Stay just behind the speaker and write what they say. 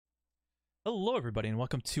Hello everybody and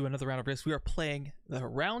welcome to another round of this. We are playing the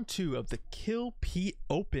round 2 of the Kill P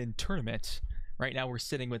Open tournament. Right now we're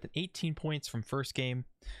sitting with 18 points from first game.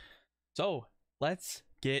 So let's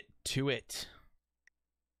get to it.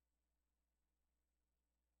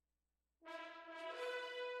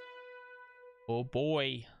 Oh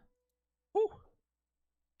boy. Woo.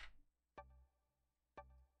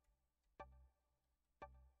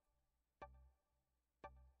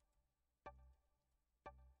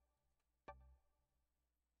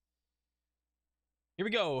 Here we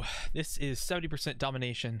go. This is 70%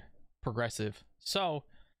 domination progressive. So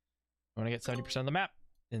we want to get 70% of the map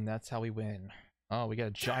and that's how we win. Oh, we got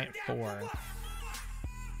a giant 4.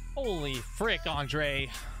 Holy frick, Andre.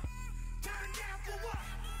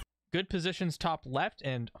 Good positions top left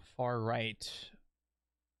and far right.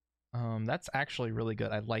 That's actually really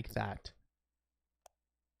good. I like that.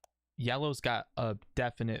 Yellow's got a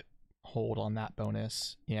definite hold on that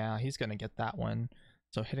bonus. Yeah, he's gonna get that one.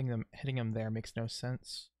 So hitting him there makes no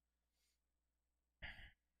sense.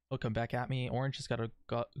 He'll come back at me. Orange has got a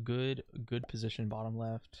good position bottom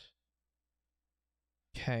left.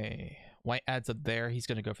 Okay, white adds up there. He's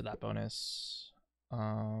gonna go for that bonus.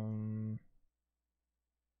 I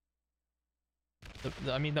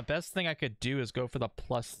mean, the best thing I could do is go for the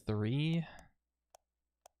 +3.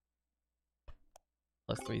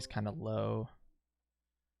 +3 is kind of low.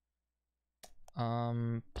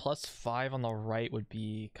 +5 on the right would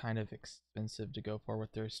be kind of expensive to go for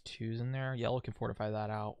with there's 2s in there. Yellow can fortify that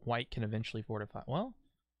out. White can eventually fortify. Well,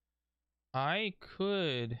 I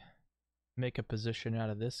could make a position out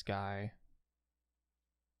of this guy.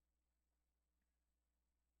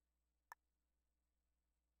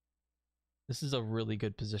 This is a really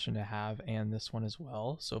good position to have, and this one as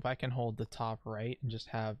well. So if I can hold the top right and just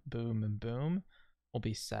have boom and boom, we'll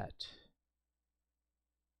be set.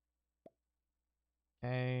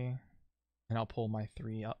 Okay, and I'll pull my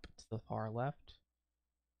 3 up to the far left.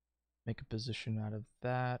 Make a position out of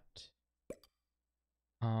that.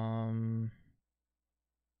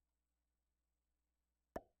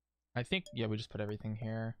 I think, yeah, we just put everything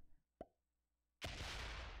here.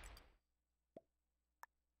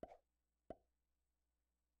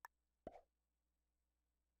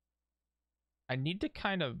 I need to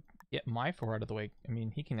kind of get my 4 out of the way. I mean,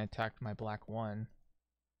 he can attack my black 1.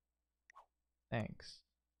 Thanks.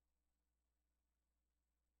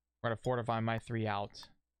 We're gonna fortify my 3 out.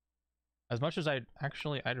 As much as I'd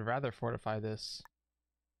rather fortify this.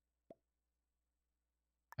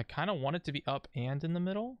 I kind of want it to be up and in the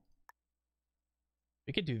middle.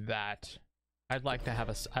 We could do that. I'd like to have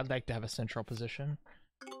a central position.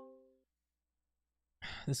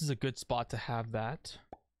 This is a good spot to have that.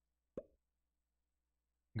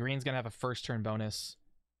 Green's gonna have a first turn bonus.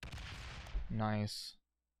 Nice.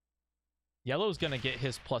 Yellow's gonna get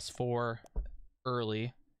his +4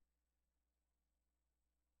 early.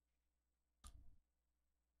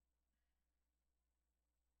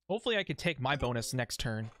 Hopefully I could take my bonus next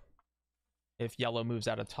turn if yellow moves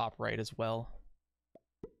out of top right as well.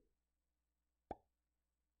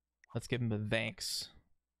 Let's give him a thanks.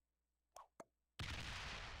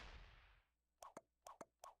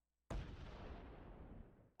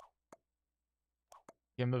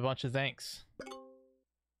 Give him a bunch of thanks.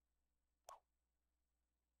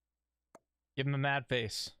 Give him a mad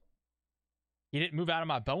face. He didn't move out of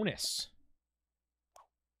my bonus.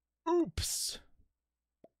 Oops.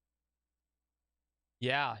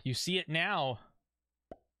 Yeah, you see it now.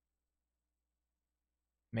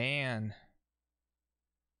 Man.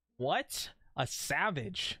 What a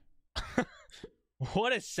savage.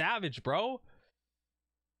 What a savage, bro.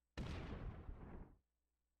 I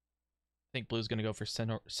think blue's gonna go for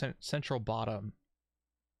central bottom.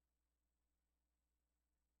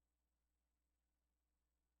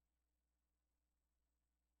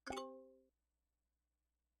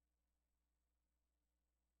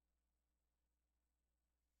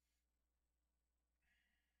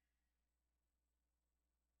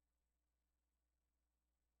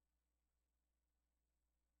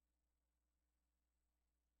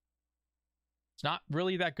 It's not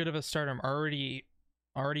really that good of a start. I'm already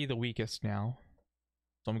the weakest now.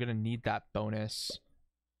 So I'm gonna need that bonus.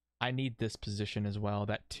 I need this position as well.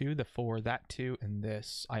 That 2, the 4, that 2, and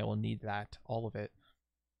this. I will need that. All of it.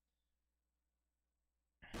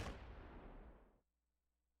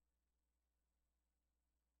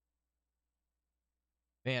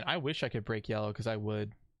 Man, I wish I could break yellow because I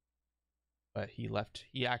would. But he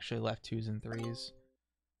actually left 2s and 3s.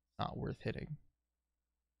 Not worth hitting.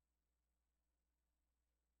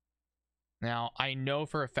 Now, I know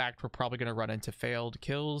for a fact we're probably going to run into failed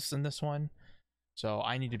kills in this one. So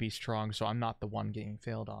I need to be strong so I'm not the one getting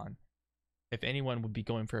failed on. if anyone would be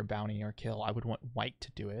going for a bounty or kill, I would want white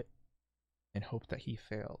to do it and hope that he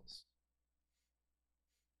fails.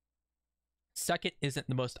 Second isn't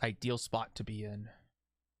the most ideal spot to be in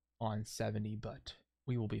on 70, but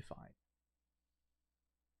we will be fine.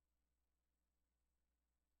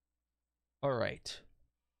 All right.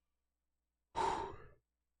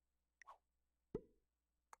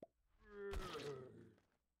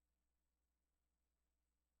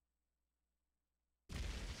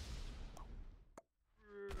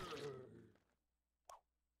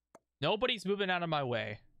 Nobody's moving out of my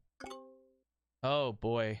way. Oh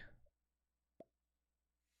boy.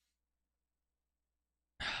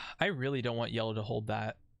 I really don't want yellow to hold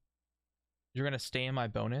that. You're gonna stay in my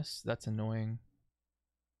bonus? That's annoying.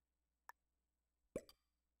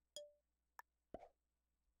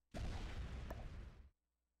 Let's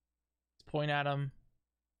point at him.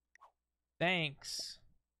 Thanks.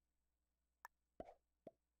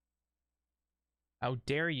 How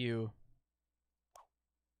dare you?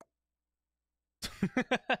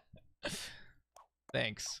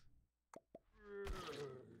 Thanks.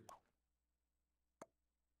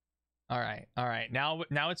 All right. Now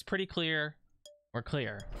it's pretty clear. We're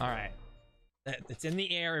clear. All right. It's in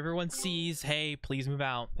the air. Everyone sees. Hey, please move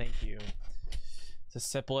out. Thank you. It's as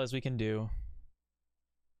simple as we can do.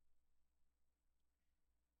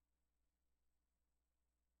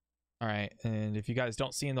 All right. And if you guys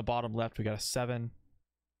don't see in the bottom left, we got a 7,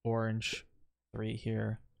 orange, 3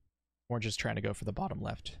 here. Orange is trying to go for the bottom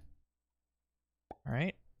left. All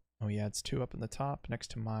right. Oh yeah, it's 2 up in the top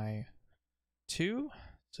next to my 2.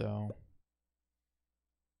 So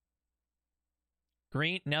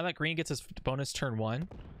green, now that green gets his bonus turn 1,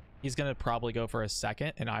 he's gonna probably go for a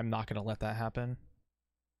second, and I'm not gonna let that happen.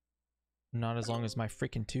 Not as long as my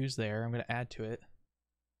freaking 2's there. I'm gonna add to it.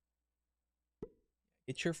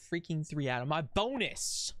 Get your freaking 3 out of my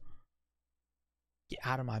bonus. Get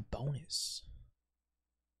out of my bonus.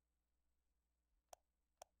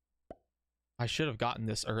 I should have gotten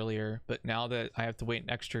this earlier, but now that I have to wait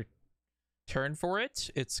an extra turn for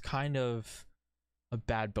it, it's kind of a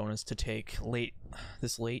bad bonus to take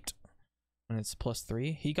this late when it's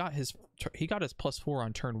 +3. He got his +4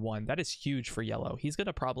 on turn 1. That is huge for yellow. He's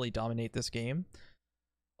gonna probably dominate this game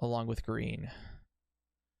along with green,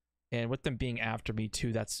 and with them being after me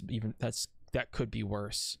too, that could be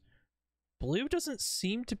worse. Blue doesn't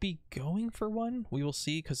seem to be going for one. We will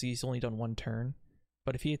see, because he's only done 1 turn.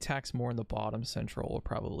 But if he attacks more in the bottom central, we'll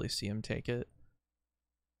probably see him take it.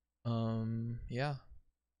 Yeah.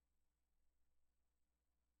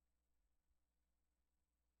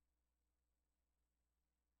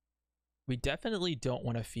 We definitely don't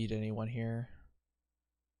want to feed anyone here.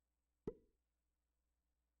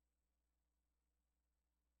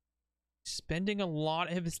 Spending a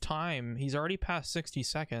lot of his time. He's already past 60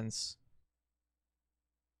 seconds.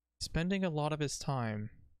 Spending a lot of his time.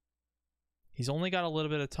 He's only got a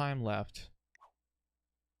little bit of time left.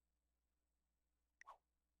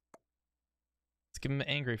 Let's give him an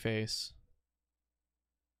angry face.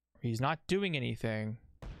 He's not doing anything.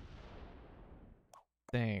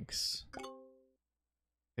 Thanks.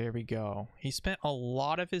 There we go. He spent a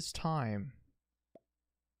lot of his time.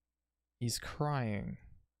 He's crying.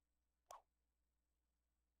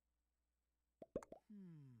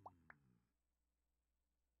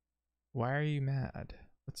 Why are you mad?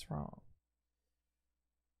 What's wrong?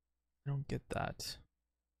 I don't get that.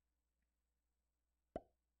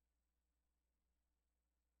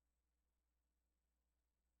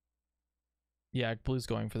 Yeah, blue's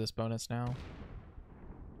going for this bonus now.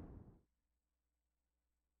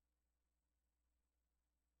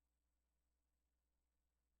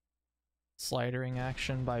 Slidering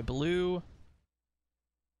action by blue.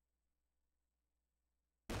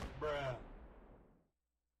 Bruh.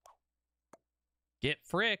 Get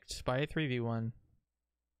fricked by a 3v1.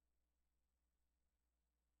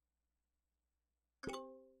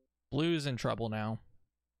 Blue's in trouble now.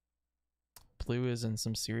 Blue is in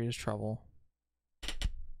some serious trouble.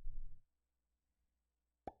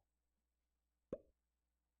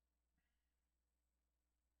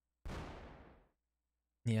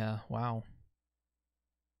 Yeah, wow.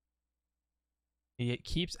 He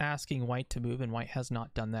keeps asking white to move, and white has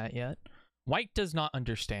not done that yet. White does not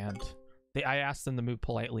understand. I asked them to move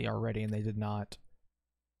politely already, and they did not.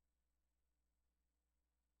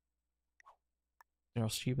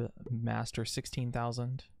 Shibuya master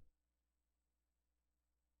 16,000.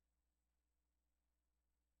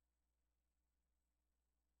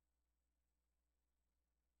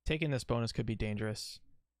 Taking this bonus could be dangerous.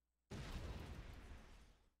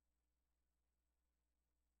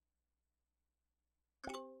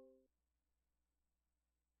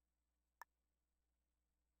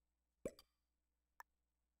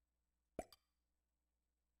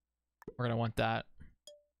 We're gonna want that.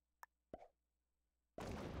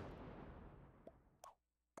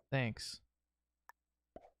 Thanks.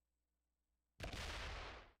 I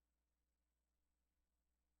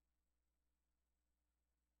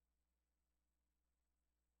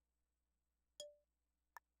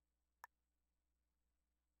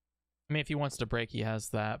mean, if he wants to break, he has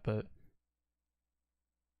that, but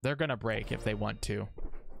they're gonna break if they want to.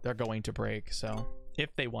 They're going to break, so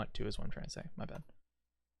if they want to is what I'm trying to say. My bad.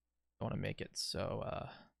 Don't want to make it so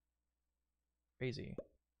crazy.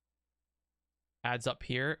 Adds up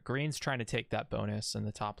here. Green's trying to take that bonus in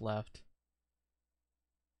the top left.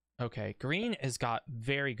 Okay, green has got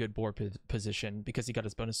very good board position because he got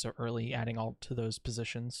his bonus so early, adding all to those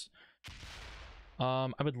positions. I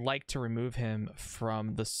would like to remove him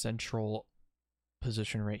from the central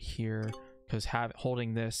position right here, because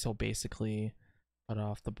holding this, he'll basically cut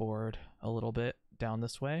off the board a little bit down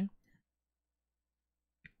this way.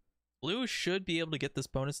 Blue should be able to get this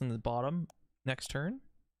bonus in the bottom next turn.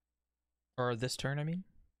 Or this turn, I mean.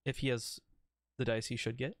 If he has the dice he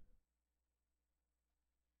should get.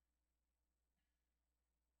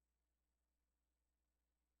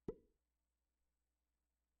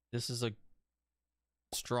 This is a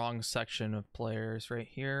strong section of players right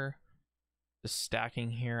here. Just stacking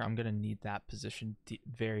here. I'm going to need that position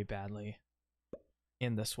very badly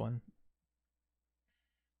in this one.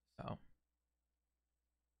 So.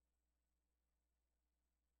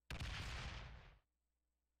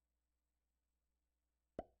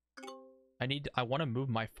 I want to move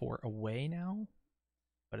my 4 away now,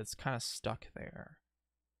 but it's kind of stuck there.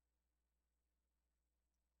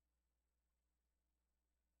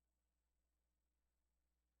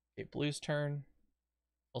 Okay, blue's turn.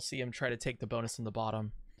 We'll see him try to take the bonus in the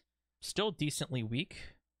bottom. Still decently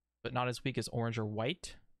weak, but not as weak as orange or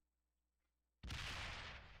white.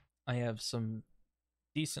 I have some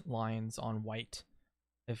decent lines on white.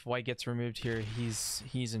 If white gets removed here,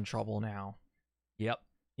 he's in trouble now. Yep,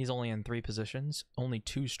 he's only in 3 positions. Only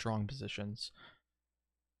 2 strong positions.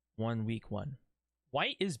 1 weak one.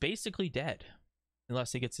 White is basically dead.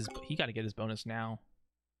 Unless he gets his... He got to get his bonus now.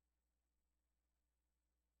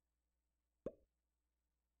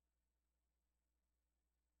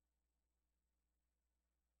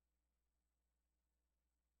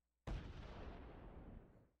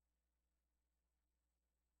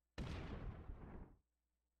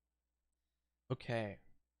 Okay.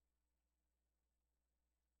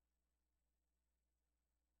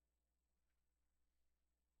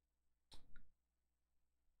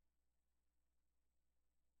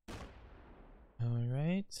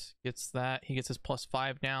 Alright. Gets that. He gets his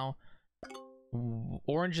 +5 now.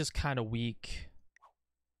 Orange is kind of weak.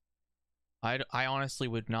 I honestly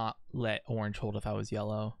would not let orange hold if I was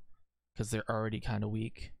yellow, because they're already kind of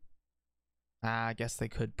weak. I guess they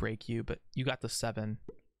could break you, but you got the 7.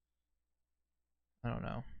 I don't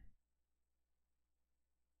know.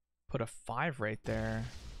 Put a 5 right there.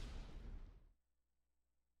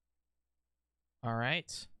 All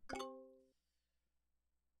right.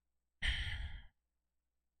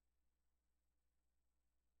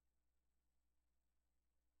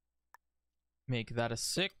 Make that a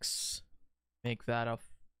 6. Make that a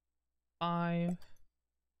 5.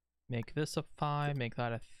 Make this a 5. Make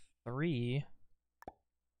that a 3.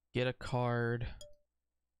 Get a card.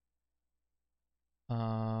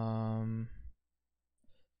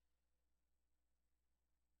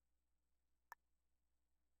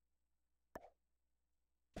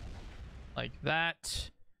 Like that.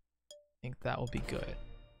 I think that will be good.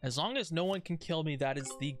 As long as no one can kill me, that is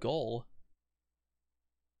the goal.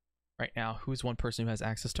 Right now, who's one person who has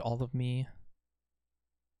access to all of me?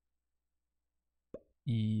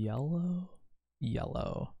 Yellow?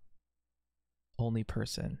 Yellow. Only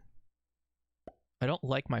person. I don't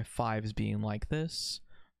like my 5s being like this,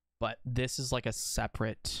 but this is like a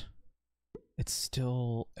separate... It's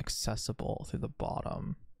still accessible through the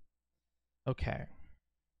bottom. Okay.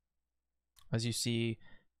 As you see,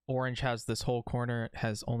 orange has this whole corner. It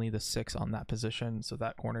has only the 6 on that position, so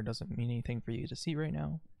that corner doesn't mean anything for you to see right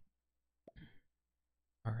now.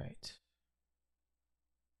 All right.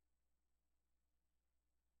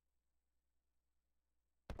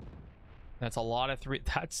 That's a lot of 3.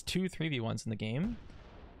 That's 2 3v1s in the game.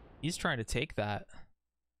 He's trying to take that.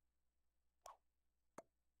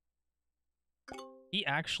 He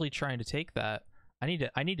actually trying to take that. I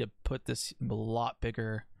need to put this a lot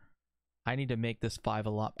bigger. I need to make this 5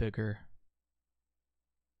 a lot bigger.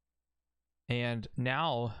 And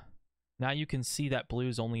now you can see that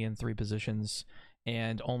blue's only in 3 positions,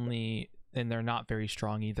 and they're not very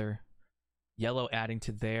strong either. Yellow adding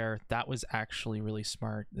to there, that was actually really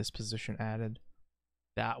smart, this position added.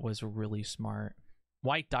 That was really smart.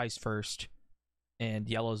 White dies first, and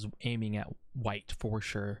yellow's aiming at white for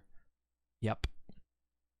sure. Yep.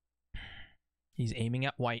 He's aiming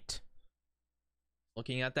at white.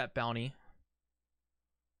 Looking at that bounty.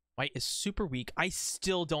 White is super weak. I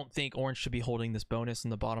still don't think orange should be holding this bonus in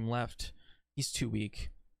the bottom left. He's too weak.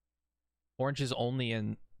 Orange is only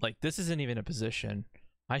in, like, this isn't even a position.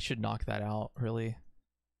 I should knock that out, really.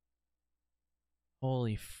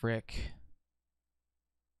 Holy frick.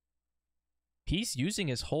 He's using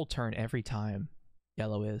his whole turn every time.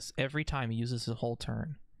 Yellow is. Every time he uses his whole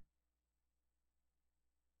turn.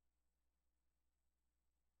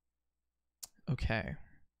 Okay.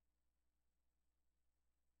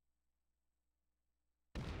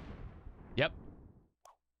 Yep.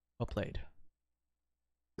 Well played.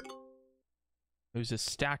 Moves his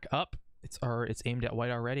stack up. It's aimed at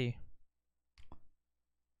white already.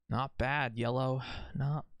 Not bad, yellow.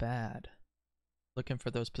 Not bad. Looking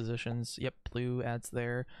for those positions. Yep, blue adds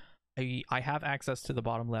there. I have access to the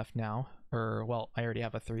bottom left now. Or, well, I already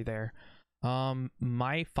have a 3 there.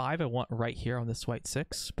 My 5 I want right here on this white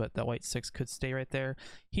 6, but that white 6 could stay right there.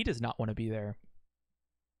 He does not want to be there.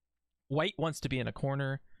 White wants to be in a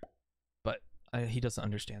corner, but he doesn't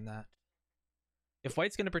understand that. If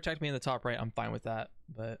white's going to protect me in the top right, I'm fine with that,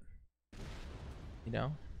 but, you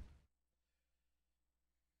know.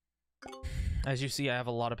 As you see, I have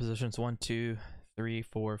a lot of positions. 1, 2, 3,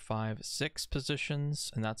 4, 5, 6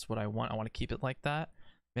 positions, and that's what I want. I want to keep it like that.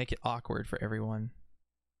 Make it awkward for everyone.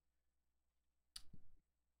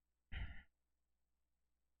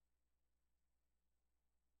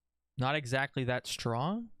 Not exactly that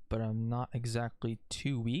strong, but I'm not exactly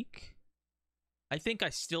too weak. I think I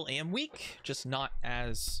still am weak, just not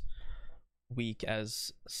as weak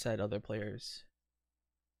as said other players.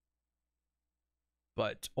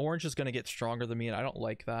 But orange is going to get stronger than me, and I don't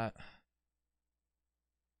like that.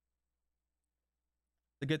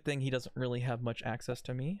 The good thing he doesn't really have much access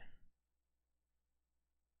to me.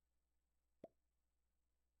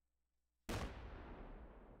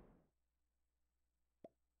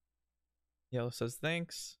 Yellow says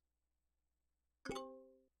thanks.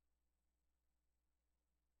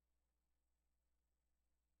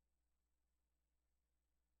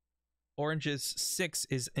 Orange's 6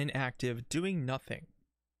 is inactive, doing nothing.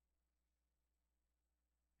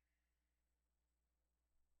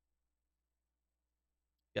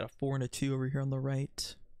 Got a 4 and a 2 over here on the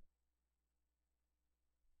right.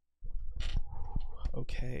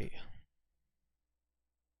 Okay.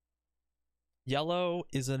 Yellow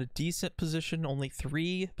is in a decent position, only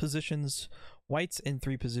 3 positions. White's in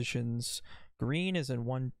 3 positions. Green is in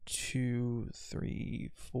 1, 2, 3,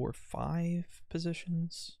 4, 5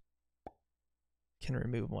 positions. Can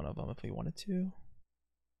remove one of them if we wanted to.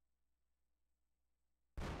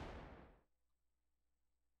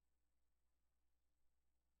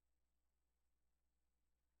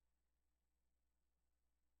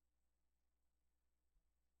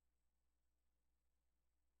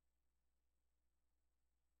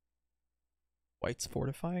 White's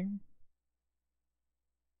fortifying.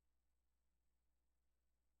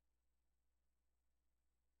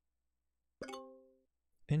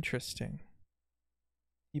 Interesting.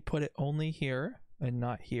 You put it only here and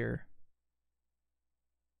not here.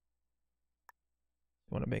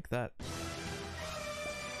 You want to make that.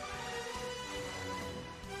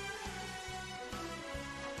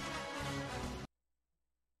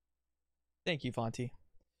 Thank you, Fonty.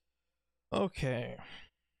 Okay.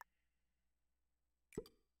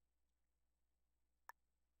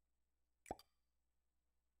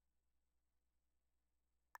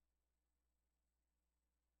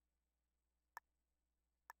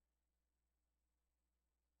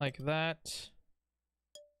 Like that.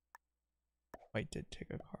 White did take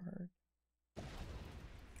a card.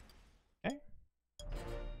 Okay.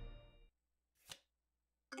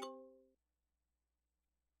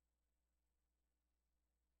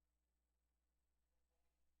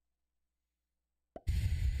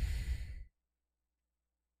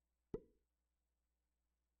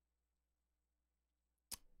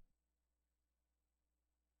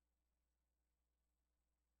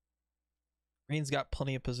 Green's got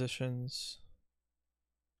plenty of positions.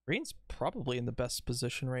 Green's probably in the best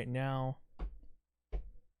position right now.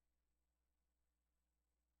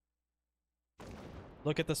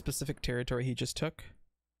 Look at the specific territory he just took.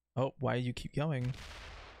 Oh, why do you keep going?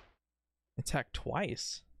 Attack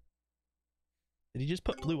twice. Did he just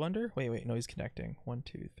put blue under? Wait, no, he's connecting. 1,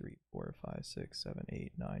 2, 3, 4, 5, 6, 7,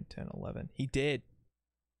 8, 9, 10, 11. He did.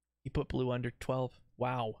 He put blue under 12.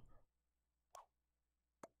 Wow.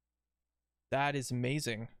 That is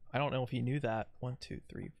amazing. I don't know if he knew that. 1, 2,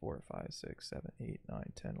 3, 4, 5, 6, 7, 8, 9,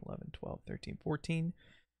 10, 11, 12, 13, 14.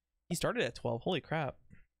 He started at 12. Holy crap.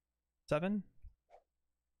 7?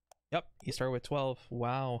 Yep, he started with 12.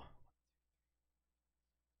 Wow.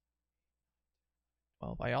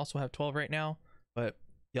 12. I also have 12 right now, but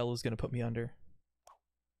yellow's gonna put me under.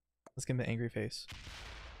 Let's give him an angry face.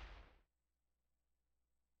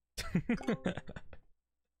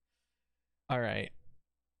 Alright.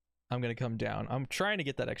 I'm gonna come down. I'm trying to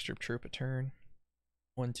get that extra troop a turn.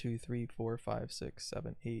 1, 2, 3, 4, 5, 6,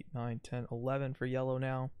 7, 8, 9, 10, 11 for yellow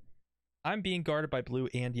now. I'm being guarded by blue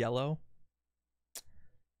and yellow.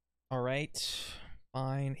 Alright.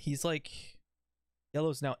 Fine. He's like...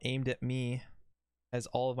 Yellow's now aimed at me. Has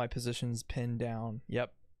all of my positions pinned down.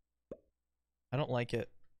 Yep. I don't like it.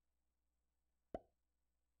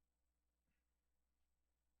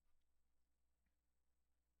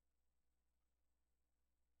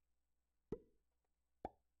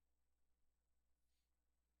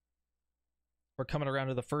 We're coming around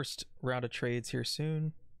to the first round of trades here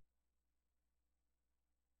soon.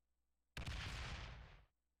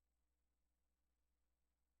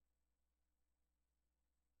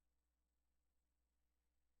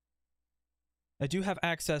 I do have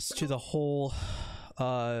access to the whole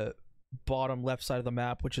bottom left side of the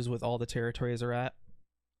map, which is with all the territories are at.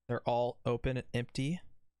 They're all open and empty.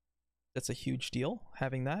 That's a huge deal,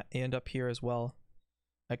 having that. And up here as well.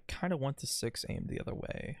 I kind of want the 6 aimed the other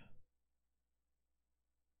way.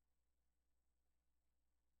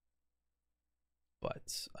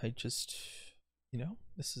 But I just, you know,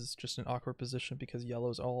 this is just an awkward position because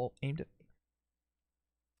yellow's all aimed at me.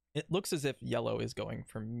 It looks as if yellow is going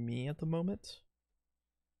for me at the moment,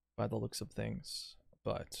 by the looks of things.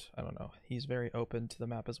 But I don't know. He's very open to the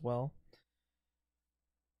map as well.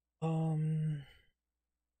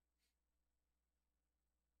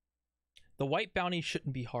 The white bounty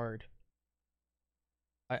shouldn't be hard.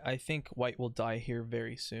 I think white will die here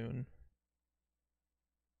very soon.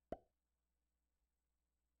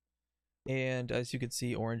 And as you can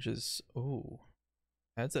see, orange is... Ooh.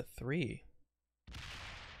 That's a 3.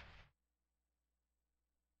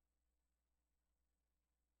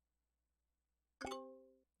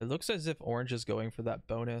 It looks as if orange is going for that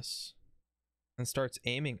bonus. And starts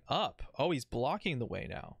aiming up. Oh, he's blocking the way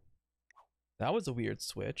now. That was a weird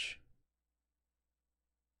switch.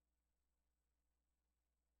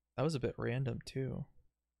 That was a bit random too.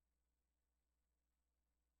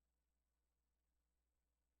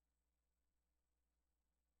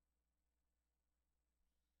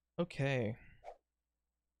 Okay.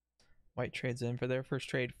 White trades in for their first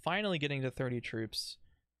trade. Finally getting to 30 troops.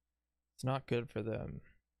 It's not good for them.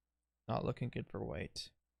 Not looking good for white.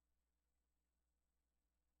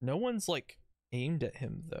 No one's like aimed at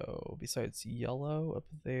him though, besides yellow up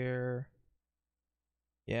there.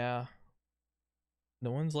 Yeah.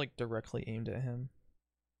 No one's like directly aimed at him.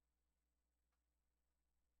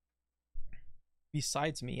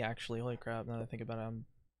 Besides me, actually. Holy crap, now that I think about it, I'm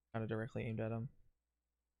kind of directly aimed at him.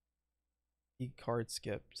 He card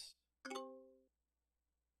skipped.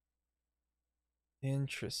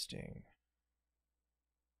 Interesting.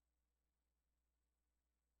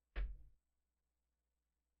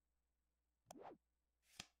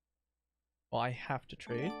 Well, I have to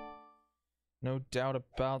trade. No doubt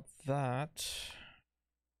about that.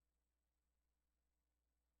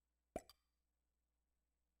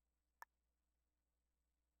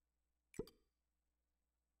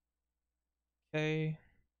 Okay.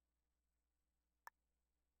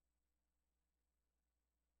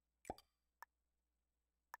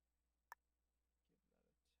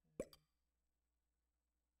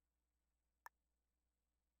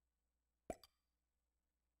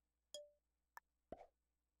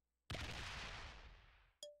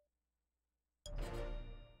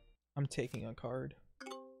 I'm taking a card.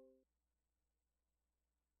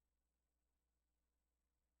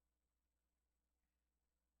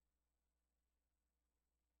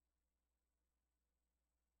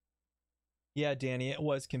 Yeah, Danny, it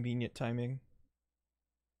was convenient timing.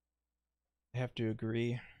 I have to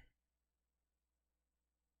agree.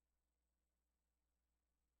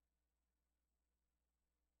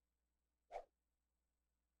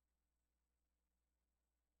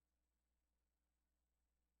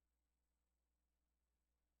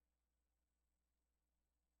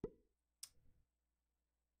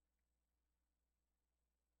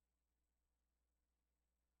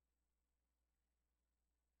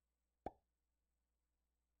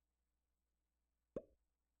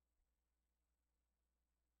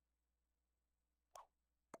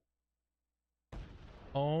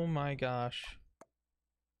 Oh my gosh.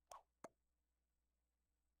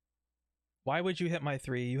 Why would you hit my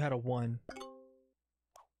 3? You had a 1.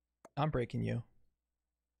 I'm breaking you.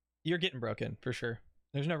 You're getting broken, for sure.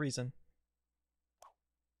 There's no reason.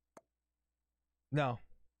 No.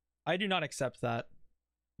 I do not accept that.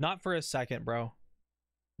 Not for a second, bro.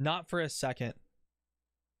 Not for a second.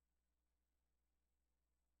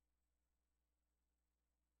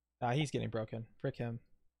 Ah, he's getting broken. Frick him.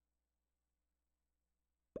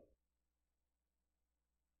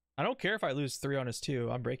 I don't care if I lose 3 on his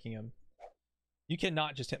 2. I'm breaking him. You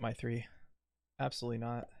cannot just hit my 3. Absolutely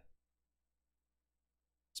not.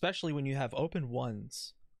 Especially when you have open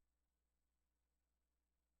 1s.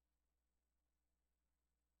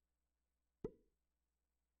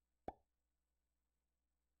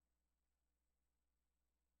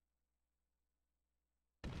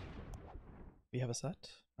 We have a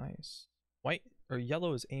set. Nice. White or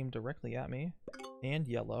yellow is aimed directly at me. And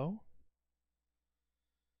yellow.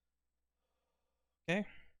 Okay.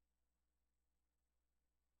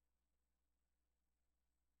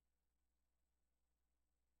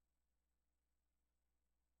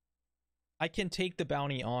 I can take the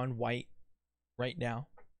bounty on white right now.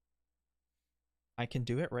 I can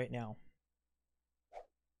do it right now.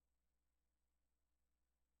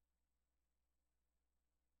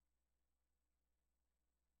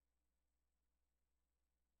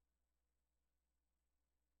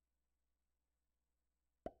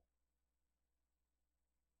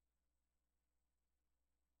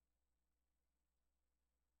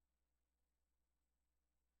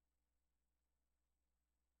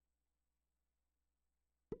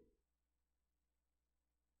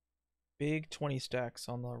 Big 20 stacks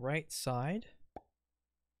on the right side.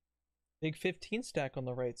 Big 15 stack on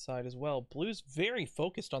the right side as well. Blue's very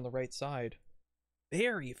focused on the right side.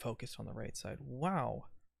 Very focused on the right side. Wow.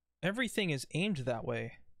 Everything is aimed that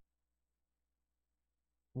way.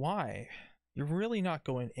 Why? You're really not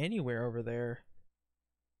going anywhere over there.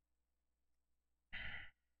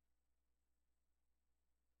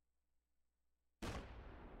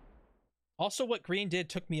 Also, what green did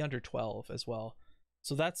took me under 12 as well.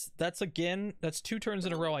 So that's again, that's 2 turns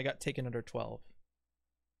in a row I got taken under 12.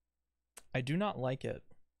 I do not like it.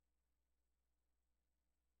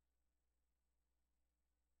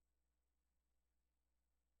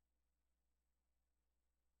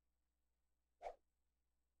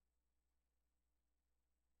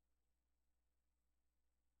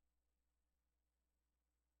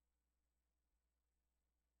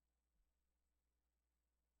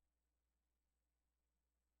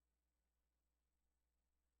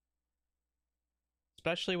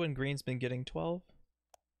 Especially when green's been getting 12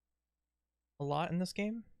 a lot in this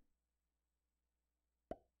game.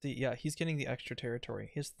 Yeah, he's getting the extra territory.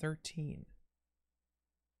 He has 13.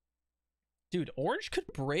 Dude, orange could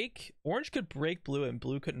break blue and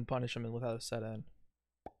blue couldn't punish him without a set in.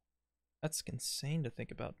 That's insane to think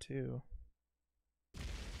about too.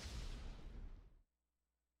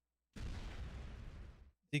 Is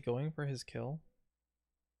he going for his kill?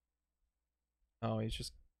 Oh, he's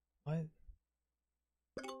just... What?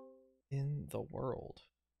 In the world?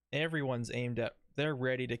 Everyone's aimed at... They're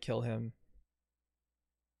ready to kill him.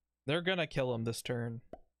 They're gonna kill him this turn.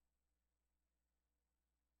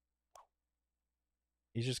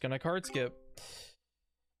 He's just gonna card skip.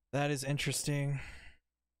 That is interesting.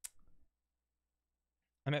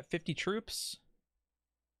 I'm at 50 troops.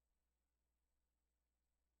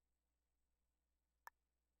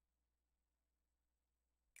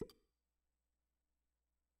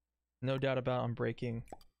 No doubt about I'm breaking.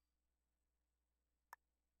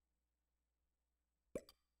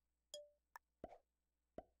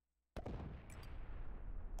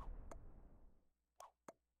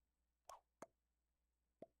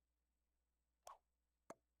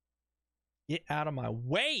 Get out of my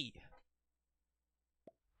way!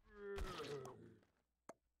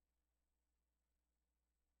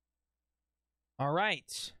 All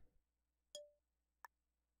right.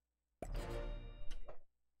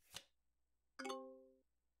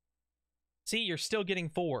 See, you're still getting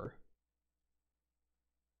 4.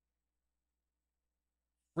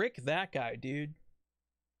 Frick that guy, dude.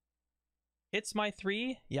 Hits my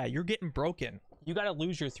 3? Yeah, you're getting broken. You gotta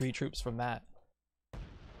lose your 3 troops from that.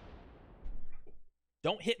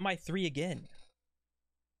 Don't hit my 3 again.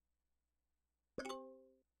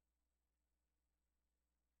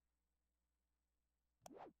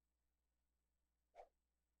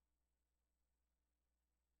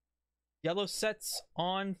 Yellow sets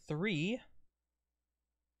on 3. I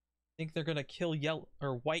think they're gonna kill yellow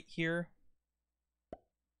or white here.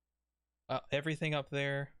 Everything up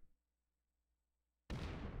there.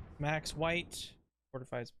 Max white.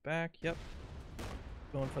 Fortifies back. Yep.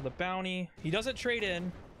 Going for the bounty. He doesn't trade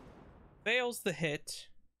in. Fails the hit.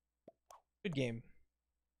 Good game.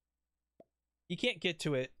 You can't get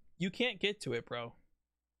to it. You can't get to it, bro.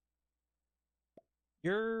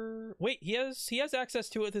 Wait, he has access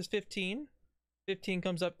to it with his 15. 15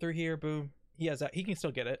 comes up through here, boom. He can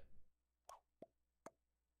still get it.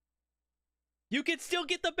 You can still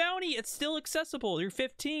get the bounty. It's still accessible. You're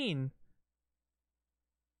 15.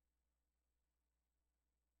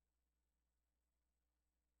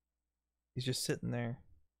 He's just sitting there.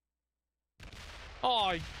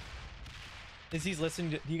 Oh, is he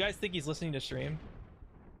listening to? Do you guys think he's listening to stream?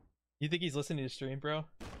 You think he's listening to stream, bro?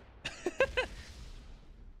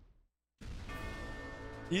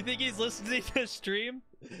 You think he's listening to stream?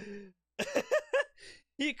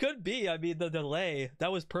 He could be. I mean, the delay.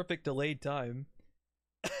 That was perfect delayed time.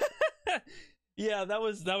 Yeah, that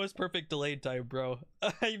was perfect delayed time, bro.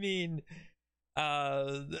 I mean,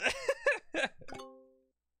 I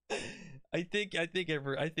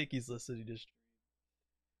think he's listening to stream.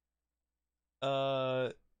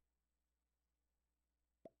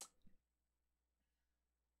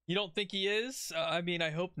 You don't think he is? I mean,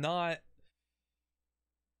 I hope not.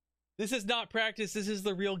 This is not practice. This is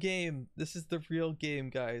the real game. This is the real game,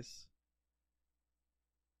 guys.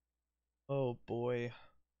 Oh boy.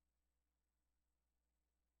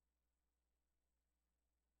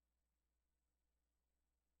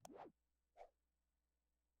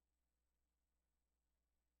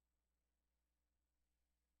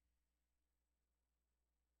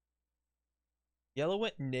 Yellow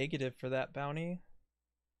went negative for that bounty.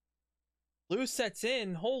 Blue sets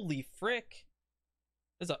in. Holy frick.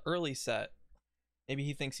 This is an early set. Maybe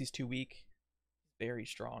he thinks he's too weak. Very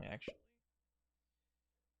strong, actually.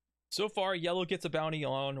 So far, yellow gets a bounty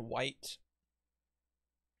on white.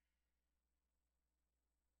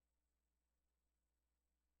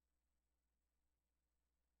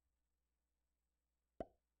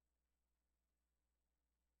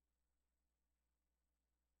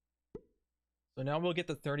 So now we'll get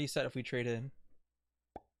the 30 set if we trade in.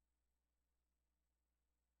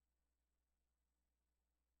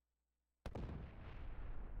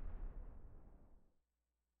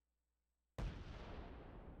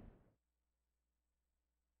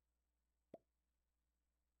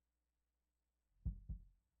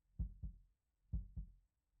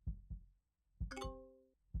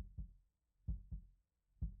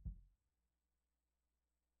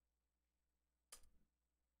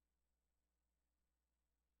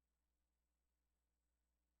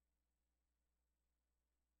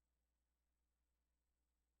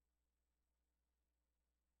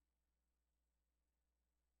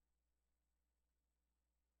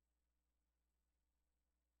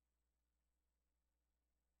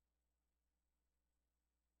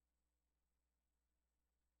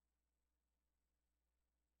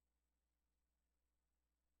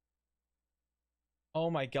 Oh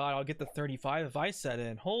my god, I'll get the 35 if I set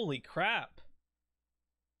in. Holy crap.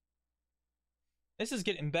 This is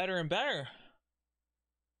getting better and better.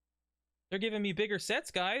 They're giving me bigger sets,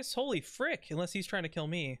 guys. Holy frick. Unless he's trying to kill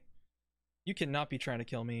me. You cannot be trying to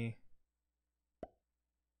kill me.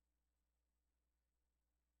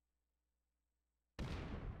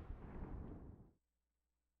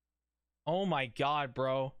 Oh my god,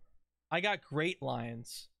 bro. I got great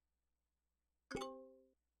lines.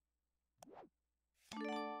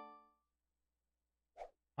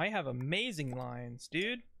 I have amazing lines,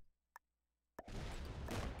 dude.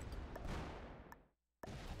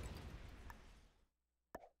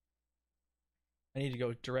 I need to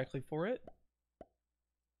go directly for it.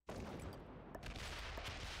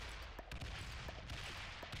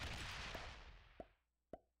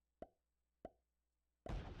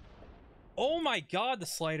 Oh my god, the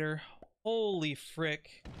slider. Holy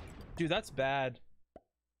frick. Dude, that's bad.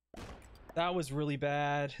 That was really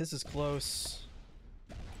bad. This is close.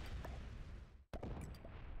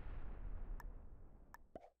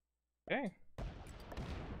 Okay.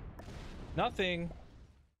 Nothing.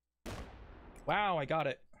 Wow, I got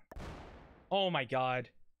it. Oh my god.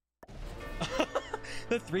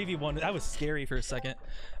 The 3v1, that was scary for a second.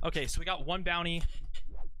 Okay, so we got one bounty.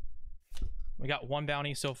 We got one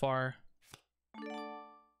bounty so far.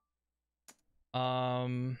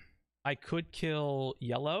 I could kill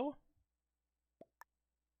yellow.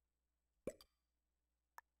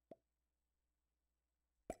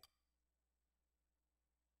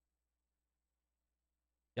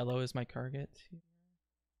 Yellow is my target.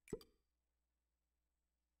 It's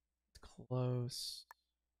close.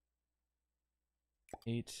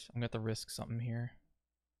 8. I'm gonna have to risk something here.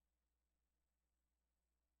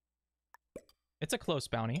 It's a close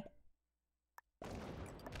bounty.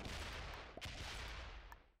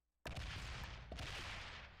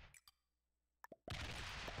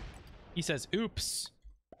 He says, oops.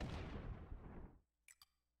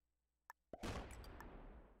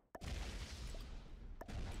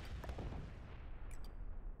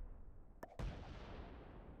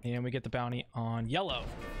 And we get the bounty on yellow.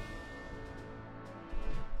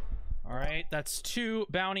 All right, that's 2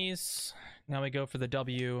 bounties. Now we go for the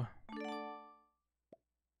W.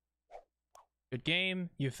 Good game.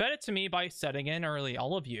 You fed it to me by setting in early.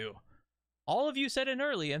 All of you. All of you set in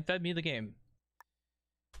early and fed me the game.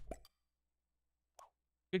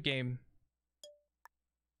 Good game.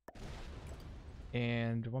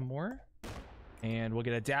 And one more. And we'll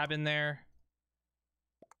get a dab in there.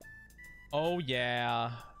 Oh,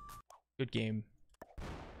 yeah. Good game.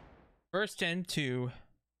 First 10-2.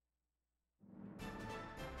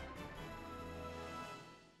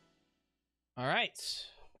 All right.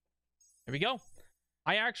 Here we go.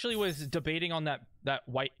 I actually was debating on that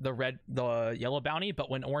the yellow bounty,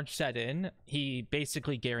 but when orange set in, he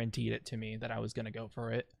basically guaranteed it to me that I was going to go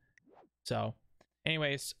for it. So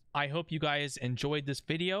anyways, I hope you guys enjoyed this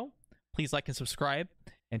video. Please like and subscribe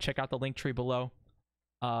and check out the link tree below.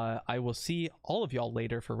 I will see all of y'all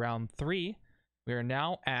later for round 3. We are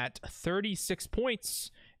now at 36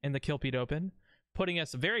 points in the Kilpeed Open, putting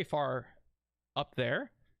us very far up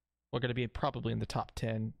there. We're going to be probably in the top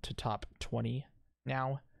 10 to top 20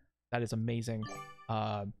 now. That is amazing.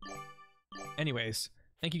 Anyways,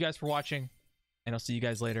 thank you guys for watching, and I'll see you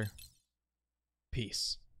guys later.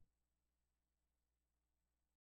 Peace.